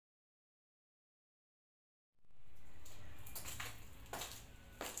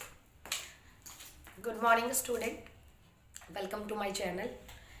Good morning student, welcome to my channel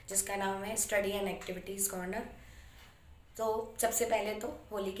जिसका नाम है स्टडी एंड एक्टिविटीज़ कॉर्नर। तो सबसे पहले तो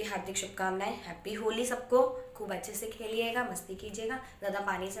होली की हार्दिक शुभकामनाएं। हैप्पी होली सबको। खूब अच्छे से खेलिएगा, मस्ती कीजिएगा, ज़्यादा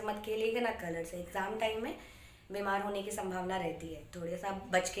पानी से मत खेलिएगा ना कलर से। एग्ज़ाम टाइम में बीमार होने की संभावना रहती है, थोड़ा सा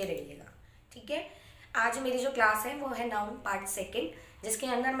बच के रहिएगा, ठीक है। आज मेरी जो क्लास है वो है नाउन पार्ट सेकेंड, जिसके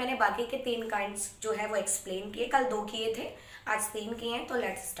अंदर मैंने बाकी के 3 काइंड्स जो है वो एक्सप्लेन किए। कल 2 किए थे, आज 3 किए हैं। तो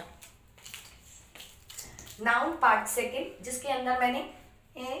let's start noun part second, जिसके अंदर मैंने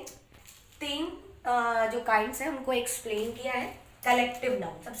 3 जो काइंड्स हैं उनको एक्सप्लेन किया है। कलेक्टिव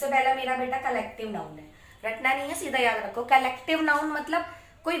नाउन सबसे पहला मेरा बेटा कलेक्टिव नाउन है, रटना नहीं है, सीधा याद रखो। कलेक्टिव नाउन मतलब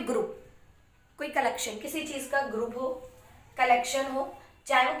कोई ग्रुप, कोई कलेक्शन, किसी चीज का ग्रुप हो, कलेक्शन हो,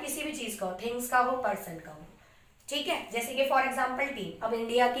 चाहे वो किसी भी चीज का हो, थिंग्स का हो, पर्सन का हो, ठीक है। जैसे कि फॉर एग्जांपल टीम, अब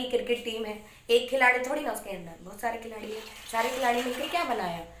इंडिया की क्रिकेट टीम है, एक खिलाड़ी थोड़ी ना, उसके अंदर बहुत सारे खिलाड़ी है, सारे खिलाड़ी मिलकर क्या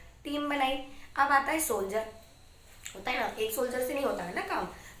बनाया, टीम बनाई। अब आता है सोल्जर, होता है ना, एक सोल्जर से नहीं होता है ना काम,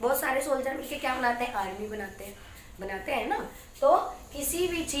 बहुत सारे सोल्जर मिलकर क्या बनाते हैं, आर्मी बनाते हैं ना। तो किसी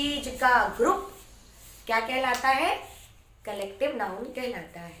भी चीज का ग्रुप क्या कहलाता है, कलेक्टिव नाउन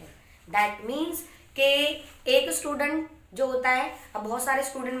कहलाता है। दैट मीन्स के एक स्टूडेंट जो होता है, अब बहुत सारे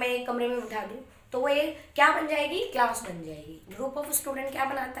स्टूडेंट मैं एक कमरे में बिठा दूं तो वो एक क्या बन जाएगी, क्लास बन जाएगी। ग्रुप ऑफ स्टूडेंट क्या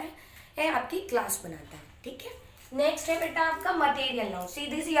बनाता है आपकी क्लास बनाता है, ठीक है। नेक्स्ट है बेटा आपका मटेरियल नाउन।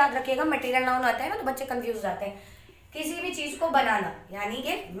 सीधी सी याद रखिएगा, मटेरियल नाउन आता है ना तो बच्चे कंफ्यूज हो जाते हैं। किसी भी चीज को बनाना, यानी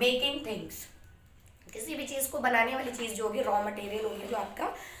कि मेकिंग थिंग्स, किसी भी चीज को बनाने वाली चीज जो होगी, रॉ मटेरियल होगी जो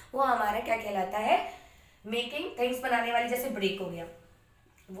आपका, वो हमारा क्या कहलाता है, मेकिंग थिंग्स बनाने वाली। जैसे ब्रिक हो गया,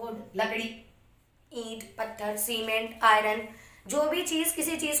 वुड लकड़ी, ईंट पत्थर, सीमेंट, आयरन, जो भी चीज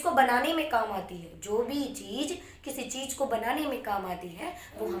किसी चीज को बनाने में काम आती है, जो भी चीज किसी चीज को बनाने में काम आती है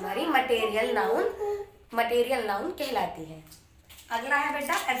वो हमारी मटेरियल नाउन कहलाती है। अगला है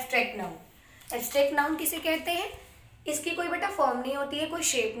बेटा एब्स्ट्रैक्ट नाउन। एब्स्ट्रैक्ट नाउन किसे कहते हैं, इसकी कोई बेटा फॉर्म नहीं होती है, कोई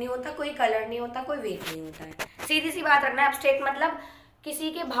शेप नहीं होता, कोई कलर नहीं होता, कोई वेट नहीं होता है। सीधी सी बात रखना, एब्स्ट्रैक्ट मतलब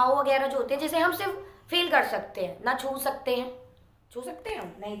किसी के भाव वगैरह जो होते हैं, जिसे हम सिर्फ फील कर सकते हैं, ना छू सकते हैं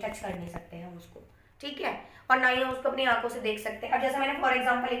हम नहीं, टच कर नहीं सकते हैं उसको, ठीक है, और ना ही हम उसको अपनी आंखों से देख सकते हैं। अब जैसे मैंने फॉर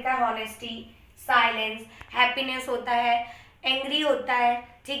एग्जांपल लिखा है हॉनेस्टी, साइलेंस, हैप्पीनेस होता है, एंग्री होता है,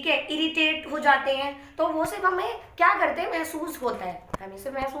 ठीक है, इरिटेट हो जाते हैं, तो वो सिर्फ हमें क्या करते हैं, महसूस होता है, हमें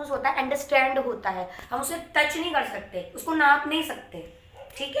सिर्फ महसूस होता है, अंडरस्टैंड होता है, हम उसे टच नहीं कर सकते, उसको नाप नहीं सकते,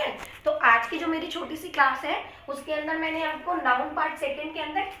 ठीक है। तो आज की जो मेरी छोटी सी क्लास है उसके अंदर मैंने आपको नाउन पार्ट सेकेंड के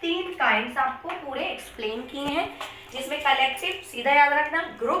अंदर 3 काइंड्स आपको पूरे एक्सप्लेन किए हैं, जिसमें कलेक्टिव सीधा याद रखना,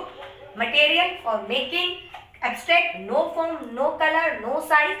 ग्रुप, मटेरियल और making, abstract no form, no colour, no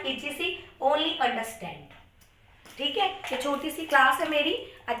size, etc, only understand, ठीक है। ये छोटी सी क्लास है मेरी,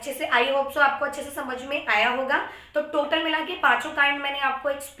 अच्छे से आई होप सो आपको अच्छे से समझ में आया होगा। तो टोटल मिला के 5 काइंड मैंने आपको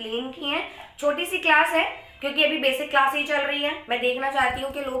एक्सप्लेन किए हैं। छोटी सी क्लास है क्योंकि अभी बेसिक क्लास ही चल रही है, मैं देखना चाहती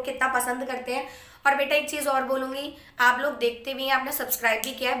हूँ कि लोग कितना पसंद करते हैं। और बेटा एक चीज़ और बोलूँगी, आप लोग देखते भी हैं, आपने सब्सक्राइब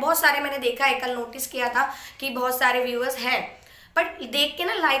भी किया है, बहुत सारे मैंने देखा है, कल नोटिस किया था कि बहुत सारे व्यूअर्स हैं, बट देख के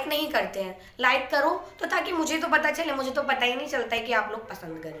ना लाइक नहीं करते हैं। लाइक करो तो ताकि मुझे तो पता चले, मुझे तो पता ही नहीं चलता है कि आप लोग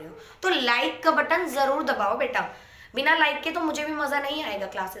पसंद कर रहे हो। तो लाइक का बटन ज़रूर दबाओ बेटा, बिना लाइक के तो मुझे भी मज़ा नहीं आएगा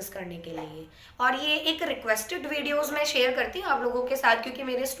क्लासेस करने के लिए। और ये एक रिक्वेस्टेड वीडियोस मैं शेयर करती हूँ आप लोगों के साथ, क्योंकि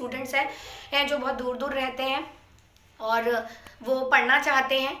मेरे स्टूडेंट्स हैं जो बहुत दूर दूर रहते हैं और वो पढ़ना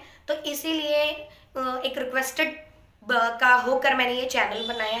चाहते हैं, तो इसीलिए एक रिक्वेस्टेड का होकर मैंने ये चैनल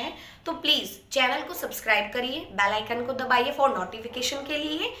बनाया है। तो प्लीज़ चैनल को सब्सक्राइब करिए, बेल आइकन को दबाइए फॉर नोटिफिकेशन के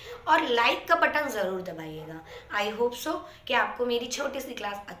लिए, और लाइक का बटन ज़रूर दबाइएगा। आई होप सो कि आपको मेरी छोटी सी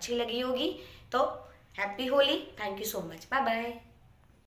क्लास अच्छी लगी होगी। तो happy Holi, thank you so much, bye bye.